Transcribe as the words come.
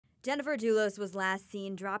Jennifer Dulos was last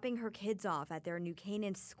seen dropping her kids off at their New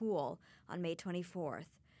Canaan school on May 24th.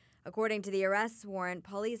 According to the arrest warrant,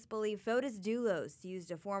 police believe Fotis Dulos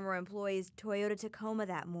used a former employee's Toyota Tacoma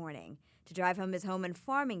that morning to drive from his home in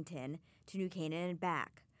Farmington to New Canaan and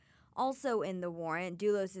back. Also in the warrant,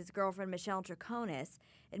 Dulos' girlfriend Michelle Traconis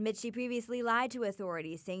admits she previously lied to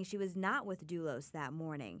authorities, saying she was not with Dulos that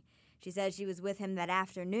morning. She says she was with him that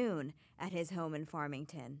afternoon at his home in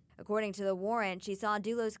Farmington. According to the warrant, she saw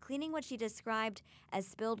Dulos cleaning what she described as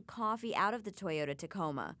spilled coffee out of the Toyota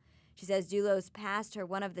Tacoma. She says Dulos passed her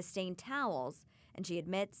one of the stained towels, and she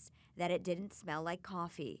admits that it didn't smell like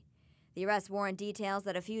coffee. The arrest warrant details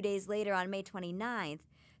that a few days later, on May 29th,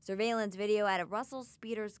 surveillance video at a Russell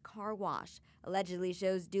Speeder's car wash allegedly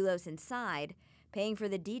shows Dulos inside, paying for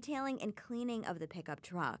the detailing and cleaning of the pickup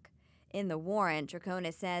truck. In the warrant,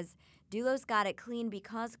 Traconis says Dulos got it clean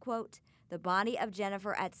because, quote, the body of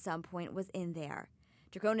Jennifer at some point was in there.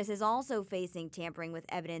 Traconis is also facing tampering with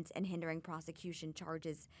evidence and hindering prosecution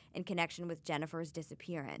charges in connection with Jennifer's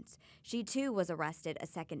disappearance. She, too, was arrested a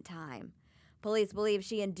second time. Police believe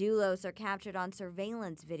she and Dulos are captured on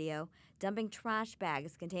surveillance video, dumping trash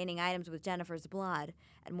bags containing items with Jennifer's blood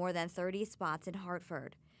at more than 30 spots in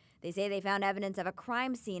Hartford. They say they found evidence of a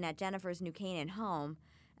crime scene at Jennifer's New Canaan home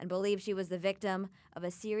and believe she was the victim of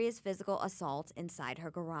a serious physical assault inside her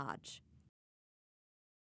garage.